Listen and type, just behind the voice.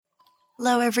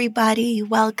Hello, everybody.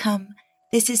 Welcome.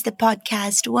 This is the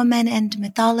podcast Woman and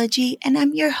Mythology, and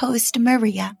I'm your host,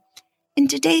 Maria. In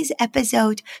today's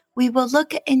episode, we will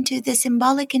look into the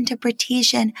symbolic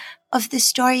interpretation of the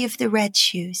story of the red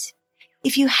shoes.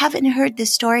 If you haven't heard the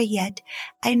story yet,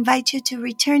 I invite you to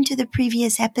return to the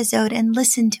previous episode and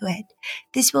listen to it.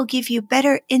 This will give you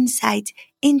better insight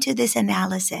into this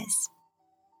analysis.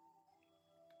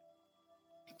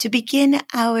 To begin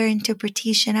our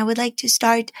interpretation, I would like to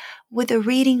start with a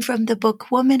reading from the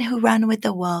book Woman Who Ran with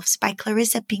the Wolves by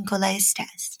Clarissa Pinkola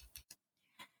Estes.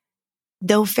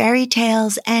 Though fairy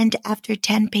tales end after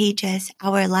 10 pages,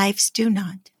 our lives do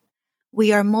not.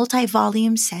 We are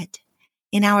multi-volume set.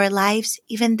 In our lives,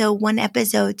 even though one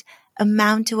episode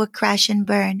amount to a crash and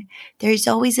burn, there is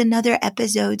always another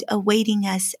episode awaiting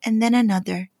us and then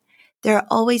another. There are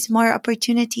always more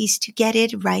opportunities to get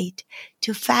it right,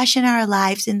 to fashion our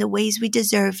lives in the ways we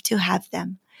deserve to have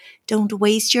them. Don't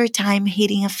waste your time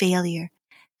hating a failure.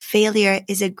 Failure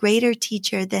is a greater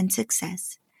teacher than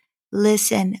success.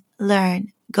 Listen,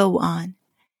 learn, go on.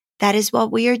 That is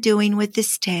what we are doing with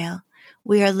this tale.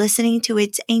 We are listening to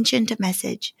its ancient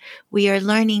message. We are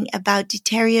learning about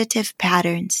deteriorative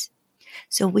patterns.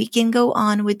 So we can go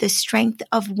on with the strength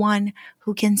of one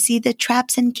who can see the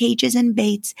traps and cages and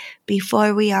baits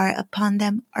before we are upon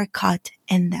them or caught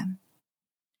in them.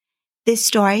 This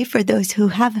story, for those who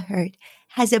have heard,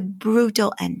 has a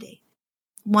brutal ending.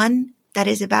 One that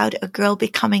is about a girl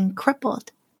becoming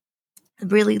crippled,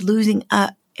 really losing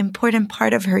an important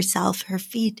part of herself, her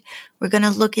feet. We're going to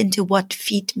look into what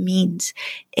feet means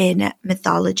in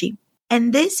mythology.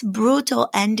 And this brutal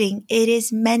ending, it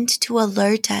is meant to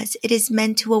alert us. It is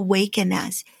meant to awaken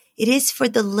us. It is for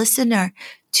the listener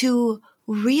to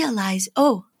realize,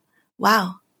 oh,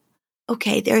 wow,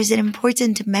 okay, there's an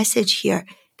important message here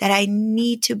that I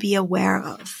need to be aware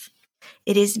of.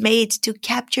 It is made to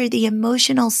capture the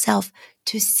emotional self,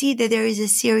 to see that there is a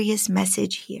serious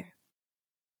message here.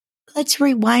 Let's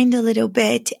rewind a little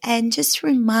bit and just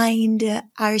remind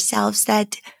ourselves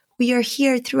that we are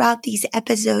here throughout these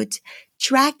episodes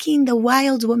tracking the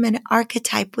wild woman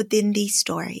archetype within these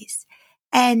stories.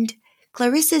 And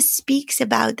Clarissa speaks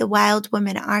about the wild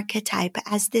woman archetype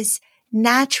as this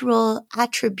natural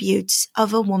attributes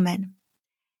of a woman.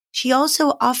 She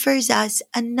also offers us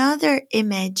another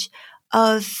image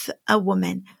of a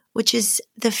woman, which is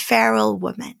the feral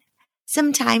woman.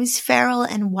 Sometimes feral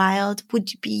and wild would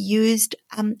be used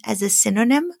as a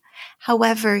synonym.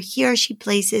 However, here she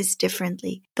places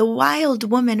differently. The wild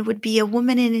woman would be a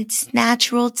woman in its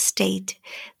natural state.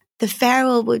 The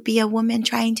feral would be a woman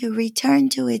trying to return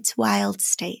to its wild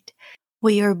state.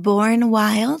 We are born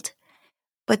wild,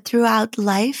 but throughout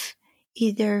life,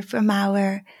 either from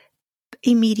our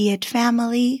immediate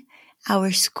family,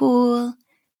 our school,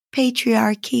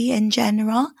 patriarchy in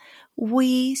general,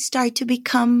 we start to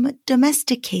become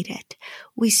domesticated.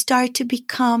 We start to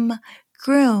become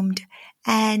groomed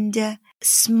and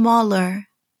smaller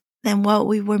than what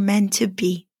we were meant to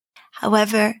be.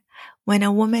 However, when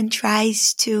a woman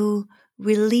tries to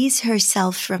release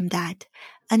herself from that,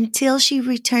 until she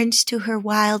returns to her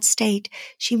wild state,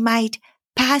 she might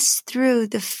pass through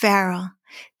the feral.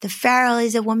 The feral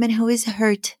is a woman who is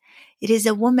hurt. It is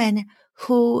a woman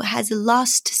who has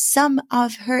lost some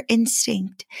of her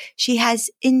instinct. She has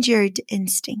injured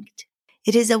instinct.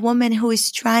 It is a woman who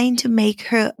is trying to make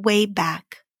her way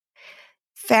back.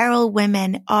 Feral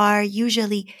women are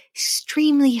usually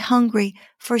extremely hungry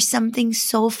for something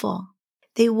soulful.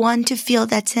 They want to feel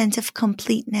that sense of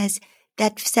completeness,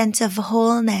 that sense of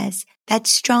wholeness, that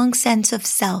strong sense of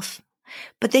self.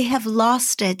 But they have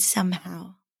lost it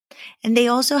somehow. And they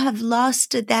also have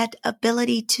lost that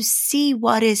ability to see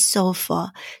what is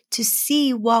soulful, to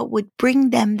see what would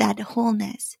bring them that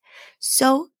wholeness.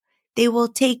 So they will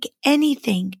take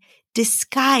anything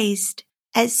disguised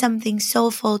as something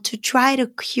soulful to try to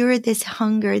cure this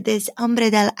hunger, this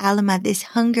hambre del alma, this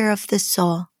hunger of the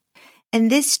soul. And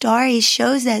this story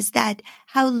shows us that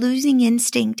how losing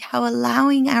instinct, how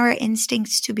allowing our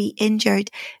instincts to be injured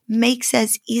makes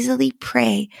us easily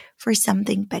prey for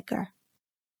something bigger.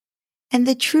 And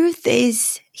the truth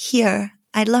is here,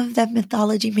 I love that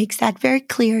mythology makes that very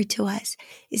clear to us,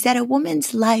 is that a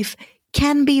woman's life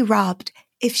can be robbed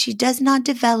if she does not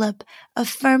develop a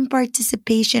firm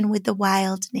participation with the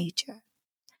wild nature.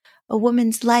 A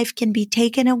woman's life can be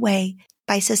taken away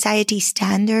by society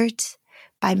standards,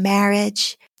 by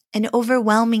marriage, an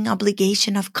overwhelming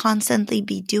obligation of constantly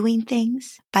be doing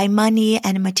things, by money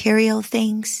and material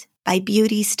things, by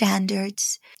beauty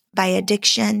standards, by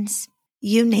addictions,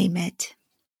 you name it.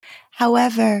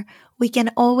 However, we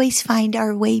can always find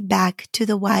our way back to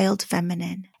the wild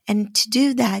feminine. And to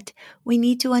do that, we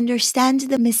need to understand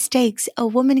the mistakes a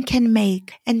woman can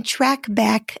make and track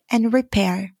back and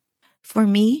repair. For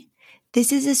me,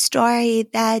 this is a story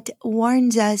that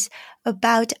warns us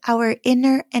about our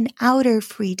inner and outer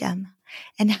freedom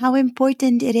and how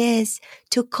important it is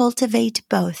to cultivate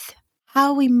both.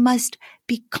 How we must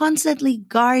be constantly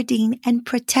guarding and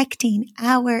protecting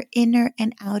our inner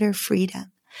and outer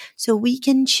freedom so we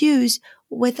can choose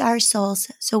with our souls,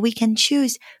 so we can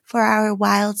choose for our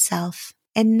wild self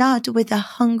and not with a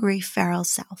hungry feral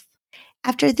self.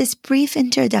 After this brief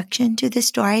introduction to the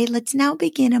story, let's now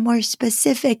begin a more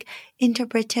specific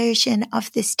interpretation of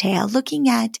this tale, looking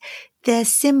at the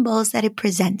symbols that it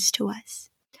presents to us.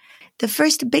 The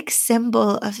first big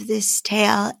symbol of this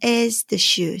tale is the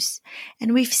shoes.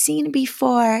 And we've seen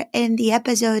before in the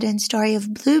episode and story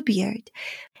of Bluebeard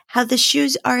how the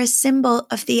shoes are a symbol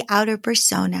of the outer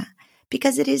persona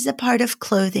because it is a part of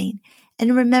clothing.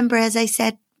 And remember, as I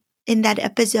said in that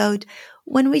episode,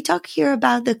 when we talk here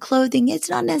about the clothing, it's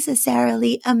not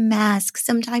necessarily a mask.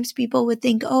 Sometimes people would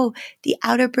think, oh, the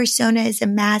outer persona is a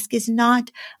mask, is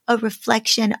not a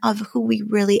reflection of who we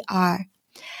really are.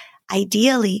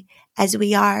 Ideally, as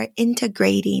we are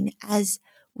integrating, as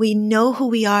we know who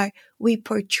we are, we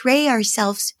portray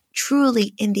ourselves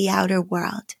truly in the outer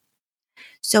world.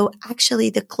 So actually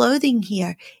the clothing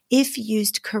here, if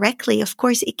used correctly, of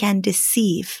course it can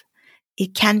deceive.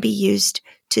 It can be used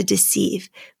to deceive,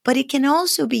 but it can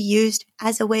also be used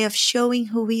as a way of showing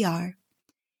who we are.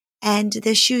 And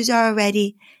the shoes are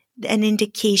already an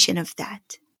indication of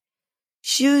that.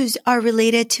 Shoes are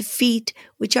related to feet,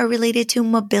 which are related to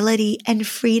mobility and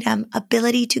freedom,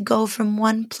 ability to go from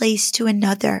one place to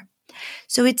another.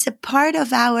 So it's a part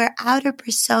of our outer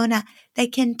persona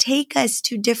that can take us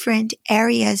to different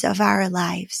areas of our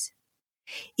lives.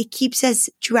 It keeps us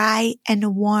dry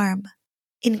and warm.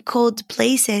 In cold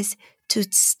places, to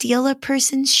steal a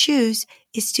person's shoes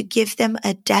is to give them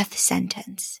a death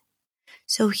sentence.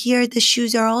 So here the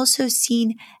shoes are also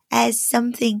seen as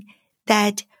something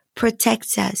that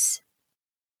protects us.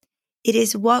 It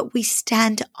is what we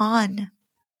stand on.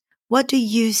 What do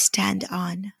you stand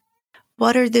on?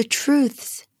 What are the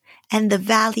truths and the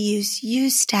values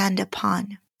you stand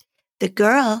upon? The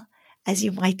girl, as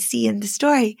you might see in the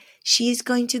story, she's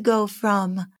going to go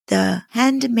from the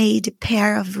handmade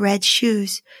pair of red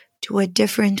shoes to a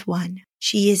different one.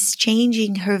 She is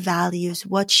changing her values,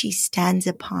 what she stands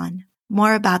upon.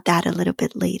 More about that a little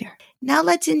bit later. Now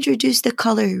let's introduce the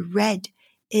color red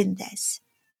in this.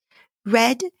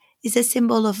 Red is a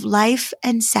symbol of life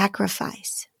and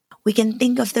sacrifice. We can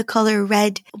think of the color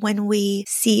red when we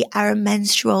see our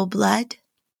menstrual blood.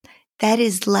 That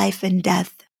is life and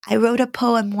death. I wrote a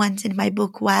poem once in my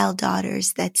book, Wild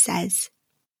Daughters, that says,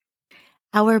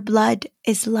 "Our blood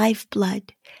is life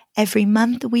blood. Every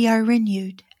month we are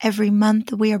renewed. Every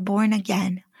month we are born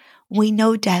again. We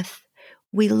know death.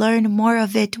 We learn more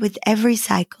of it with every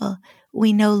cycle.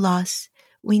 We know loss.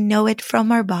 We know it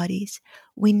from our bodies.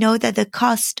 We know that the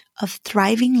cost of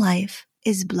thriving life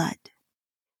is blood."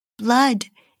 Blood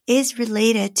is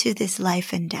related to this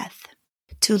life and death.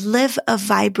 To live a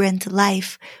vibrant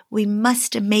life, we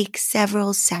must make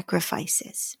several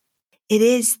sacrifices. It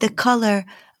is the color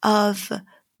of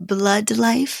blood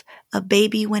life. A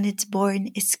baby, when it's born,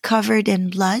 is covered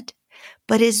in blood,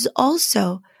 but is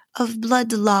also of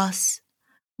blood loss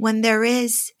when there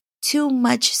is too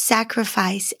much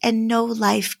sacrifice and no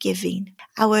life giving.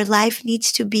 Our life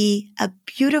needs to be a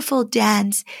beautiful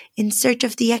dance in search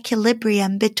of the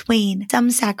equilibrium between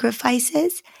some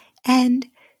sacrifices and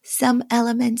some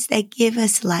elements that give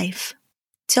us life.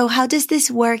 So how does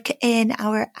this work in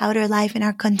our outer life, in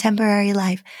our contemporary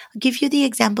life? I'll give you the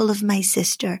example of my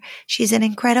sister. She's an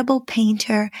incredible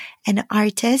painter and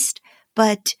artist,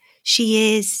 but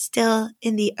she is still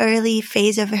in the early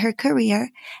phase of her career.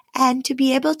 And to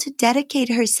be able to dedicate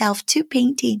herself to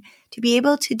painting, to be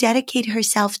able to dedicate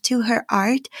herself to her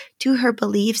art, to her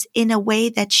beliefs in a way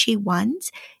that she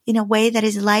wants, in a way that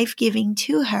is life-giving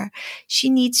to her, she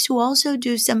needs to also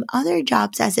do some other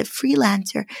jobs as a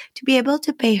freelancer to be able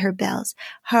to pay her bills.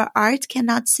 Her art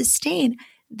cannot sustain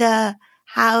the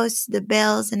house, the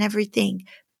bills, and everything,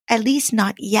 at least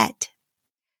not yet.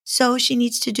 So she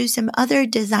needs to do some other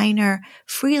designer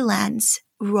freelance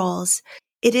roles.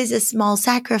 It is a small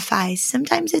sacrifice.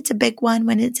 Sometimes it's a big one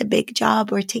when it's a big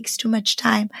job or it takes too much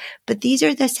time. But these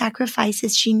are the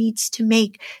sacrifices she needs to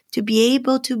make to be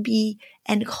able to be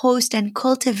and host and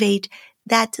cultivate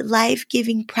that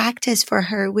life-giving practice for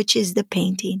her, which is the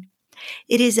painting.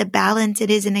 It is a balance. It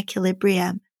is an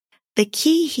equilibrium. The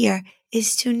key here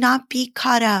is to not be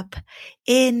caught up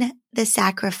in the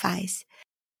sacrifice.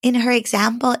 In her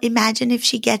example, imagine if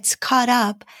she gets caught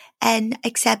up and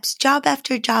accepts job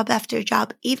after job after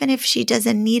job, even if she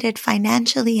doesn't need it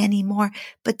financially anymore,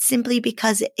 but simply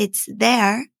because it's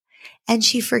there, and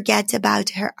she forgets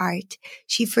about her art.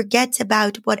 She forgets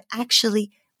about what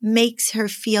actually makes her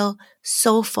feel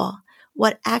soulful,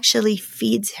 what actually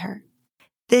feeds her.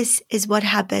 This is what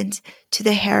happened to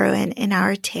the heroine in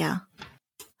our tale.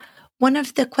 One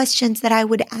of the questions that I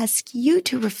would ask you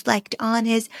to reflect on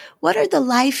is, what are the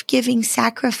life-giving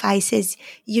sacrifices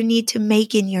you need to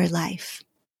make in your life?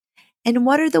 And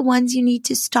what are the ones you need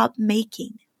to stop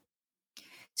making?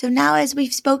 So now, as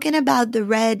we've spoken about the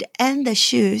red and the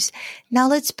shoes, now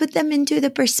let's put them into the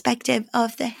perspective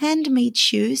of the handmade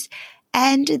shoes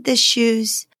and the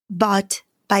shoes bought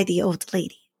by the old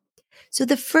lady. So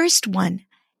the first one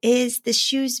is the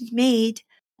shoes made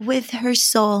with her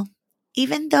soul.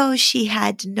 Even though she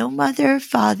had no mother or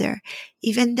father,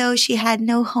 even though she had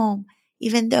no home,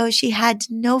 even though she had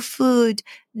no food,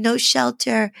 no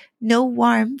shelter, no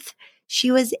warmth, she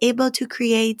was able to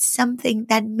create something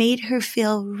that made her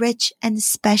feel rich and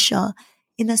special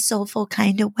in a soulful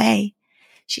kind of way.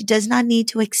 She does not need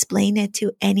to explain it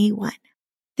to anyone.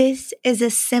 This is a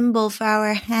symbol for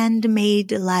our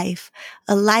handmade life,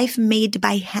 a life made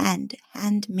by hand,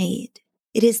 handmade.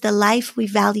 It is the life we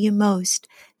value most,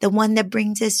 the one that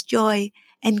brings us joy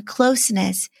and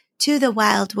closeness to the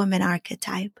wild woman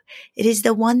archetype. It is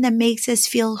the one that makes us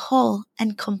feel whole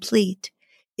and complete.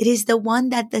 It is the one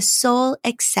that the soul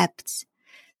accepts.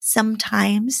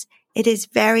 Sometimes it is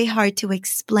very hard to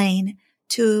explain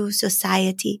to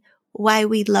society why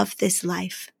we love this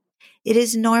life. It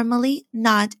is normally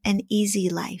not an easy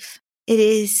life.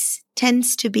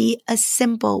 Tends to be a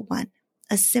simple one,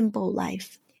 a simple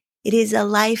life. It is a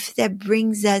life that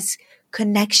brings us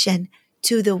connection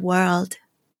to the world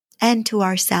and to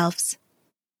ourselves.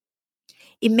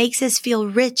 It makes us feel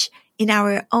rich in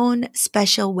our own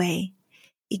special way.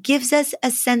 It gives us a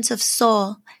sense of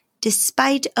soul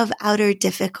despite of outer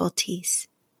difficulties.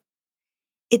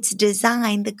 Its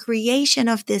design, the creation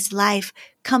of this life,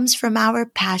 comes from our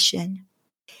passion.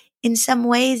 In some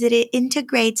ways, it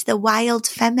integrates the wild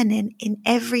feminine in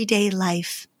everyday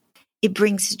life. It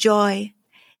brings joy,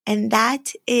 and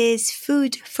that is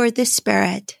food for the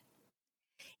spirit.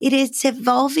 It is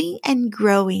evolving and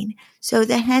growing. So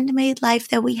the handmade life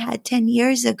that we had 10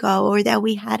 years ago, or that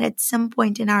we had at some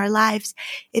point in our lives,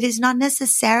 it is not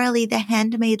necessarily the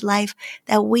handmade life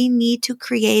that we need to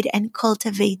create and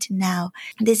cultivate now.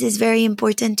 This is very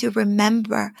important to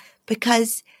remember,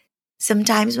 because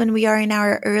sometimes when we are in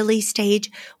our early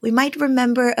stage, we might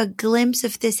remember a glimpse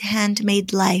of this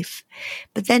handmade life,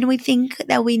 but then we think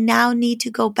that we now need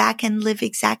to go back and live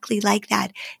exactly like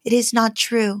that. It is not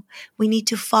true. We need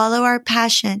to follow our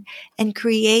passion and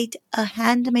create a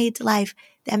handmade life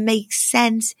that makes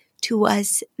sense to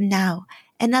us now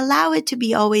and allow it to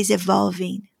be always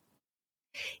evolving.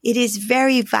 It is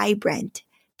very vibrant.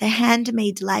 The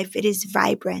handmade life, it is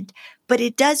vibrant, but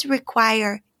it does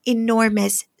require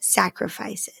enormous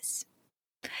sacrifices.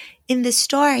 In the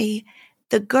story,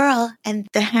 the girl and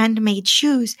the handmade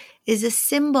shoes is a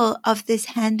symbol of this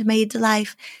handmade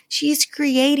life. She is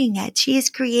creating it. She is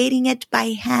creating it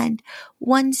by hand,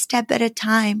 one step at a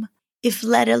time. If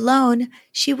let alone,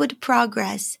 she would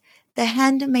progress. The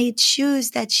handmade shoes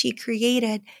that she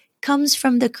created comes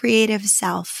from the creative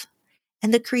self.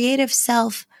 And the creative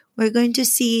self, we're going to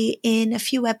see in a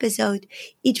few episodes,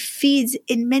 it feeds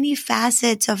in many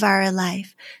facets of our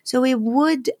life. So it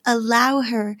would allow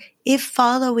her, if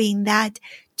following that,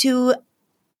 to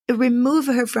remove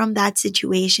her from that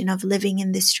situation of living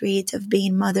in the streets, of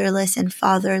being motherless and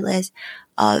fatherless,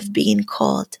 of being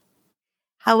cold.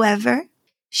 However,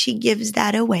 she gives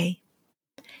that away.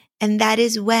 And that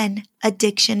is when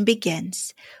addiction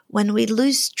begins, when we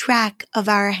lose track of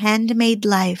our handmade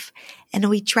life and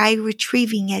we try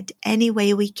retrieving it any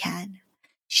way we can.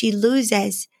 She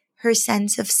loses her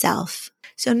sense of self.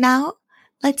 So now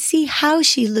let's see how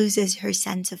she loses her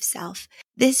sense of self.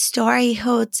 This story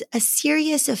holds a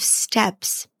series of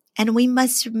steps, and we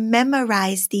must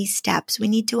memorize these steps. We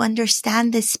need to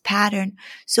understand this pattern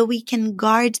so we can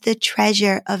guard the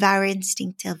treasure of our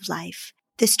instinctive life.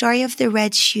 The story of the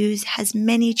red shoes has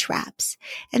many traps,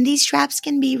 and these traps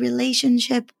can be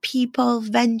relationship, people,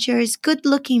 ventures,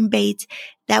 good-looking bait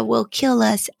that will kill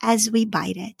us as we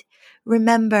bite it.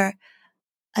 Remember,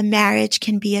 a marriage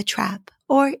can be a trap,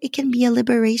 or it can be a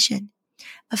liberation.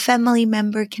 A family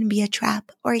member can be a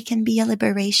trap, or it can be a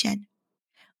liberation.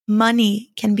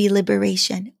 Money can be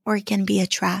liberation, or it can be a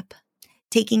trap.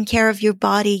 Taking care of your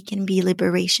body can be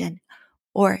liberation,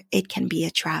 or it can be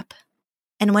a trap.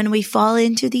 And when we fall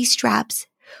into these traps,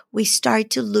 we start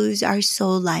to lose our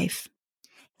soul life.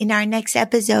 In our next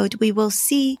episode, we will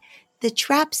see the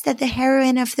traps that the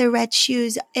heroine of the red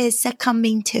shoes is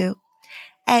succumbing to.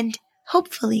 And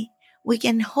hopefully, we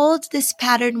can hold this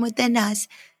pattern within us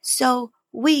so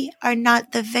we are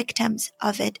not the victims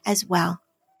of it as well.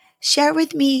 Share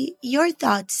with me your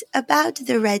thoughts about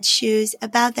the red shoes,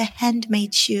 about the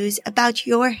handmade shoes, about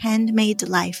your handmade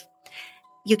life.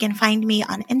 You can find me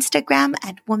on Instagram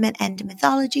at Woman and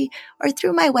Mythology or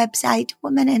through my website,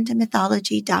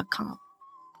 womanandmythology.com.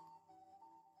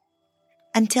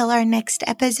 Until our next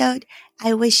episode,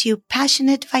 I wish you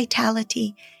passionate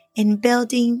vitality in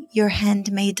building your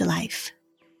handmade life.